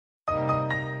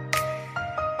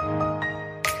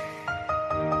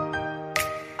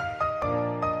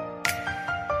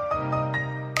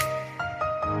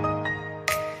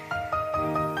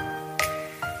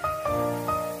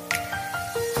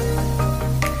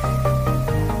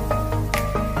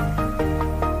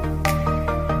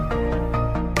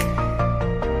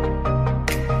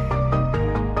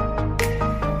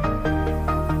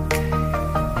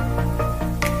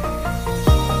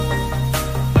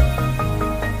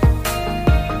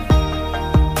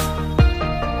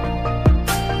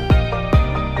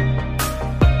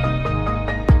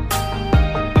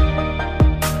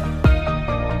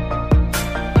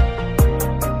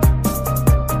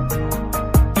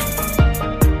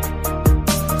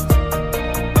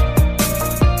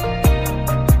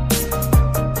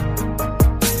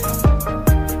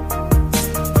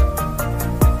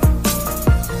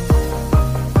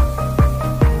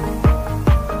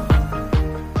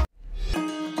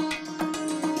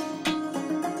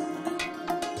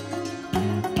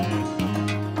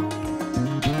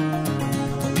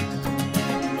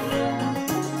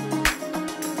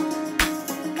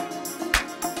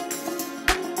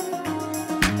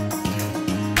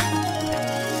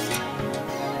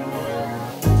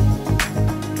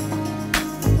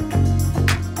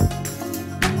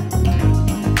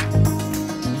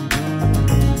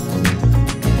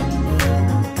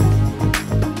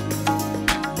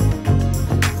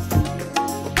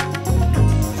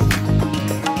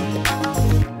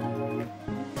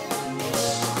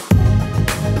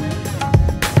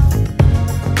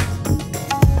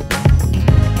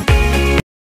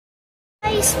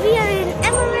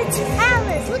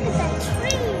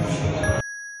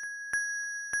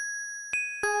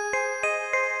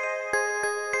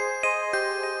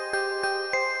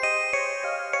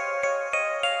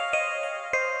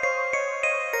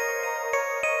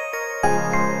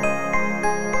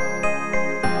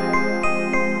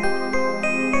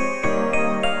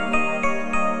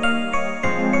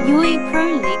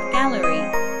Pearl Lake Gallery.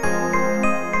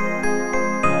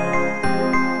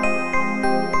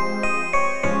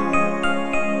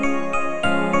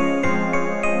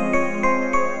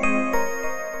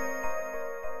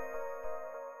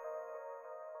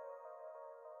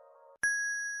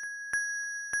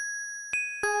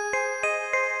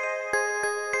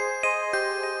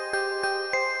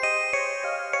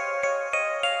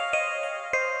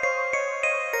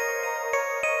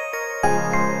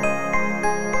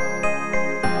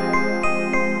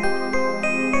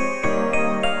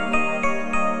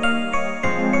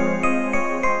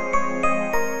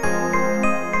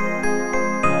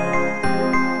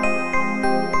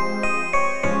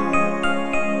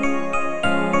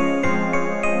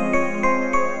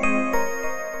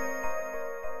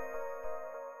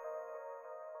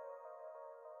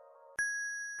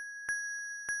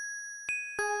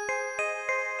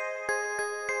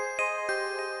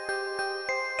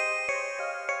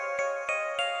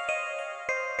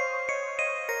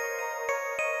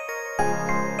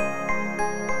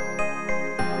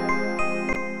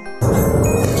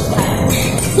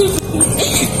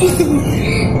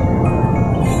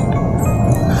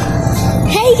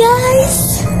 Hey guys!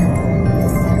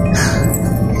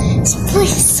 This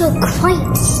place is so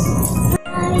quiet.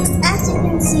 Guys, as you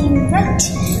can see right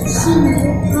here,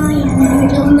 I am in the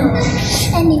middle of nowhere.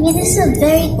 Anyway, this is a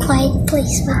very quiet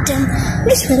place, but I'm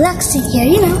just relaxing here,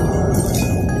 you know.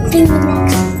 Being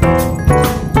relaxed.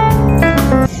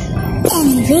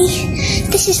 Anyway,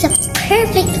 this is a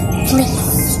perfect place.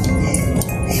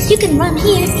 You can run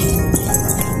here.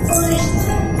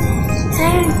 I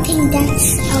don't think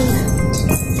that's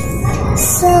allowed.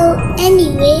 So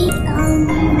anyway,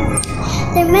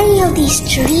 there are many of these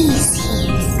trees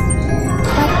here,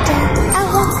 but I'll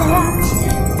walk around.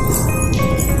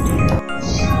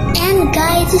 And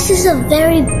guys, this is a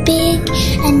very big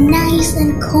and nice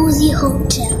and cozy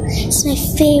hotel. It's my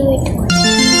favorite one.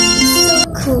 It's so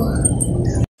cool.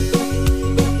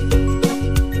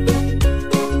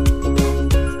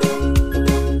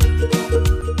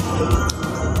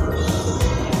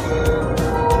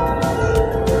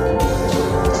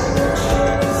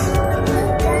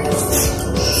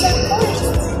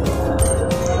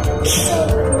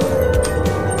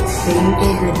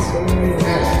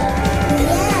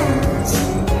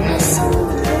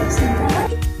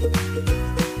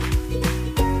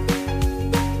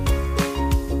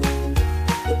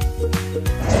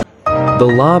 The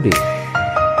lobby.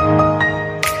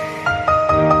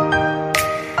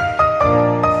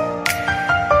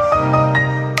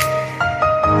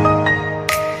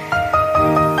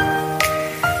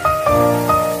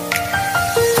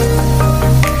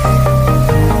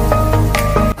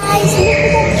 Guys, look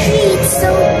at that tree, it's so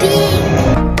big.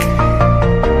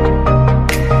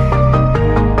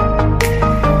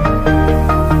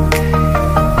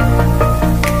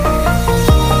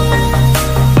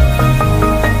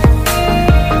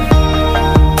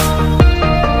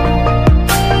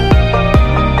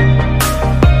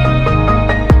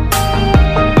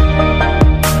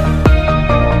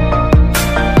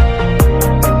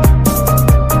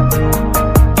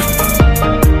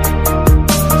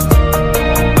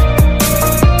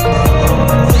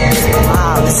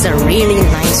 It's a really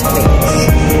nice place.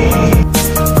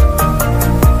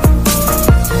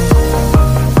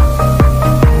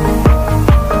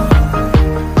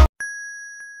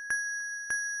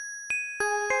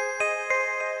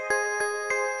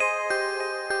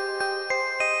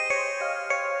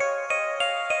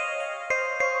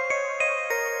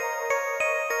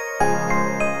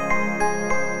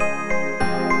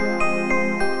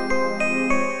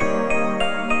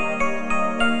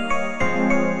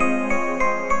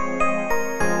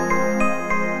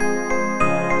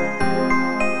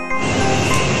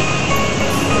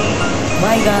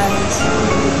 Bye guys.